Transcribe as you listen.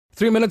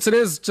3 minutes it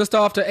is, just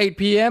after 8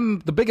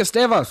 p.m. The biggest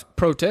ever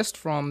protest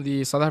from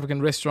the South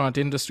African restaurant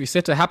industry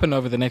set to happen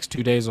over the next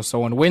 2 days or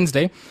so. On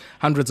Wednesday,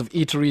 hundreds of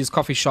eateries,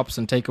 coffee shops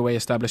and takeaway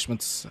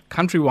establishments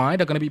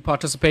countrywide are going to be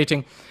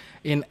participating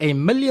in a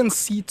million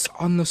seats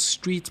on the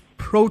street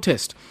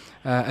protest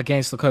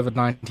against the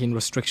COVID-19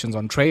 restrictions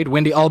on trade.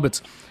 Wendy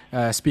Alberts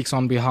speaks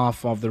on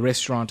behalf of the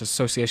Restaurant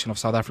Association of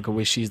South Africa,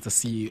 where she's the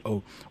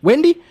CEO.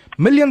 Wendy,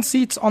 million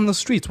seats on the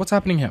streets. What's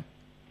happening here?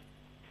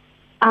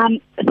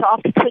 So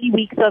after 20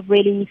 weeks of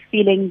really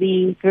feeling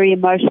the very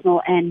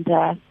emotional and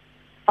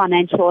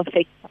financial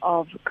effects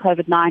of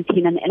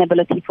COVID-19 and the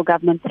inability for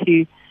government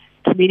to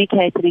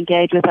communicate and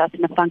engage with us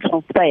in a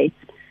functional space,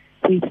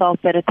 we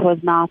felt that it was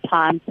now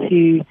time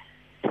to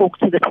talk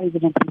to the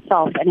president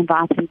himself and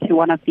invite him to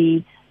one of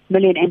the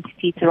million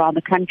entities around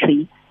the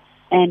country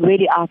and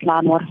really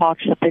outline what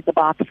hardship is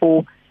about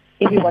for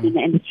everyone in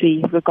the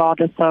industry,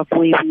 regardless of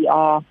where we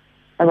are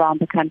around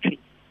the country.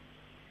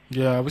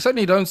 Yeah, we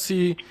certainly don't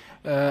see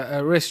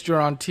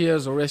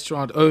restaurateurs or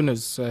restaurant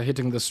owners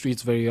hitting the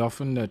streets very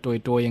often,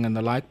 toying and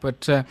the like.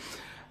 But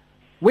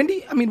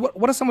Wendy, I mean,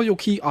 what are some of your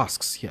key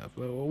asks here?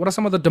 What are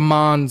some of the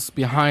demands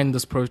behind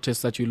this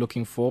protest that you're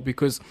looking for?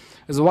 Because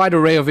there's a wide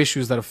array of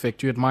issues that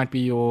affect you. It might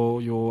be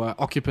your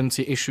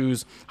occupancy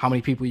issues, how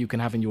many people you can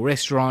have in your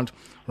restaurant,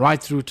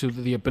 right through to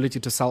the ability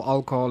to sell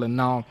alcohol, and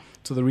now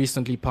to the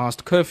recently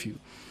passed curfew.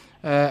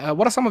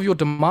 What are some of your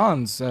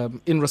demands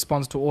in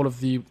response to all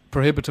of the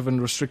prohibitive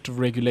and restrictive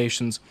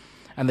regulations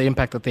and the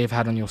impact that they've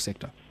had on your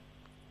sector?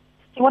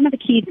 So one of the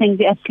key things,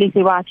 you're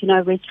absolutely right,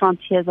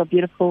 restaurateurs are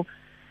beautiful,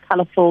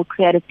 colourful,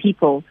 creative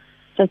people.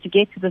 So to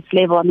get to this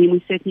level, I mean,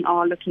 we certainly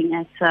are looking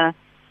at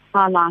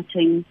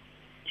highlighting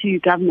to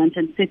government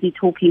and certainly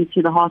talking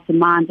to the hearts and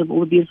minds of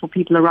all the beautiful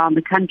people around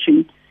the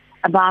country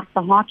about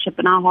the hardship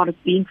and how hard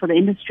it's been for the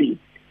industry.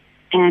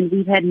 And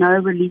we've had no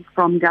relief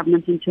from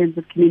government in terms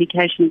of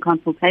communication and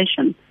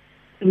consultation.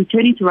 So we're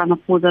turning to run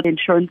for the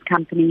insurance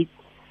companies.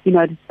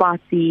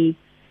 Despite the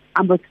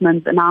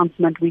Ombudsman's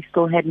announcement, we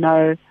still had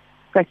no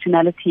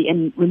fractionality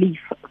and relief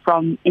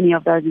from any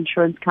of those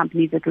insurance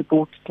companies that were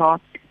brought to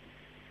task.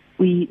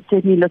 We're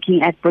certainly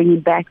looking at bringing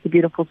back the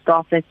beautiful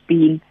staff that's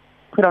been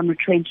put on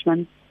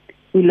retrenchment.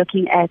 We're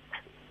looking at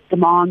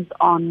demands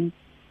on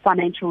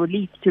financial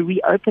relief to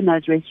reopen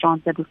those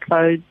restaurants that were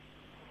closed,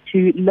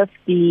 to lift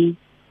the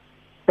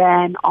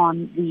ban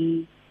on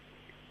the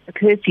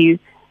curfew,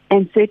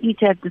 and certainly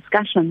to have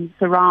discussions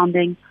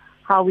surrounding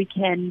how we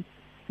can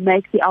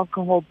make the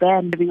alcohol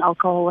ban,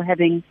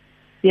 having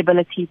the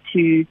ability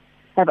to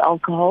have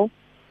alcohol.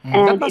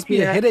 And that must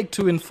be a headache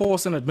to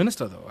enforce and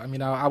administer, though. I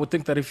mean, I would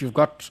think that if you've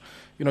got,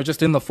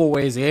 just in the Four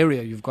Ways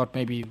area, you've got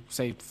maybe,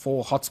 say,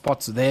 4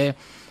 hotspots there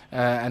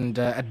and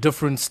at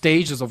different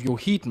stages of your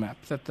heat map,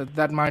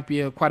 that might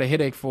be quite a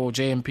headache for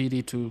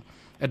JMPD to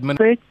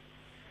administer.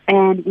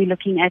 And we're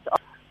looking at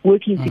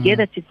working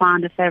together to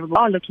find a favorable.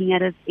 Are looking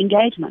at is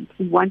engagement.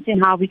 We want to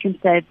how we can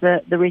save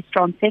the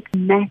restaurant sector,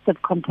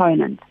 massive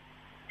component.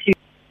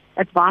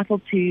 It's vital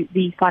to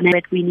the finance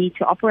that we need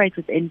to operate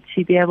within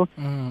to be able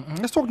to.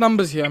 Let's talk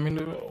numbers here. I mean,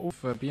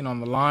 being on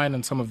the line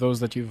and some of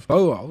those that you've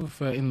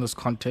in this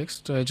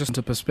context, just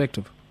into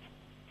perspective.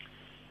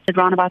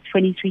 Around about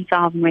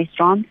 23,000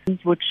 restaurants,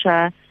 which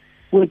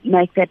would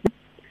make that.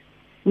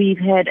 We've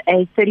had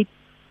a 30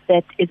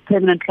 that is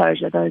permanent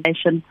closure, those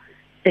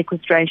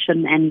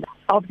sequestration, and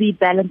of the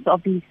balance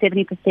of the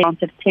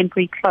 70% of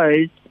temporary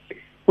closed,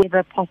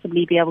 whether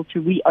possibly be able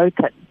to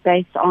reopen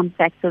based on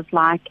factors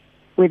like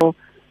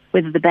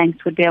whether the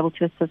banks would be able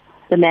to assist,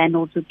 the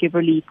landlords would give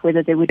relief,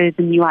 whether there would be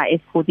an UIF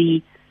for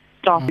the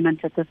staff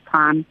at this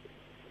time,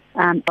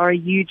 are a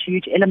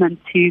huge element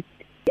to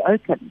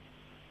open.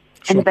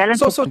 Sure. And the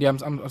balance.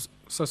 I'm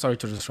so sorry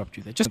to disrupt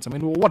you there.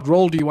 What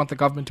role do you want the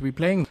government to be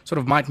playing? Sort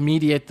of might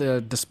mediate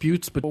the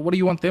disputes, but what do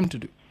you want them to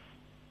do?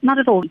 Not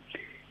at all.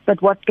 But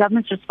what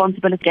government's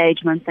responsibility,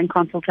 engagements and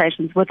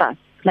consultations with us,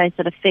 place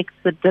that affects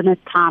the dinner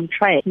time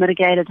trade,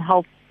 mitigated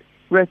health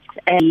risks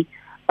and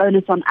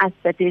onus on us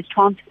that there's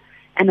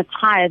and it's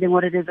higher than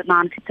what it is at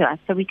 9 to us,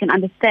 so we can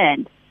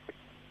understand.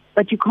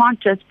 But you can't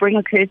just bring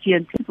a curfew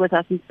and sit with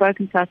us and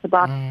spoken to us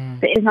about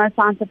there is no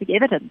scientific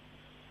evidence.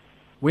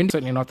 Wendy,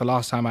 certainly not the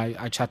last time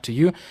I chat to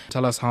you.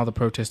 Tell us how the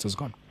protest has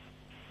gone.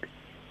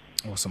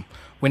 Awesome.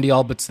 Wendy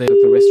Alberts there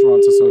at the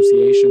Restaurants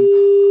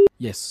Association.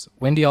 Yes,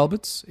 Wendy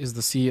Alberts is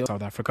the CEO of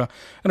South Africa.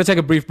 I'm going to take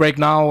a brief break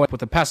now with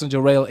the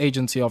Passenger Rail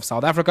Agency of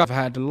South Africa. I've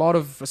had a lot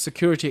of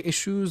security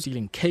issues,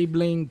 dealing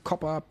cabling,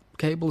 copper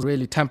cables,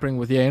 really tampering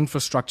with their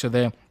infrastructure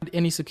there.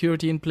 Any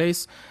security in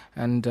place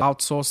and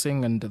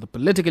outsourcing and the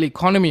political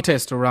economy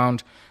test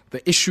around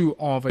the issue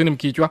of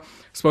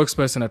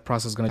spokesperson at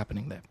Rasa is going to be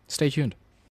happening there. Stay tuned.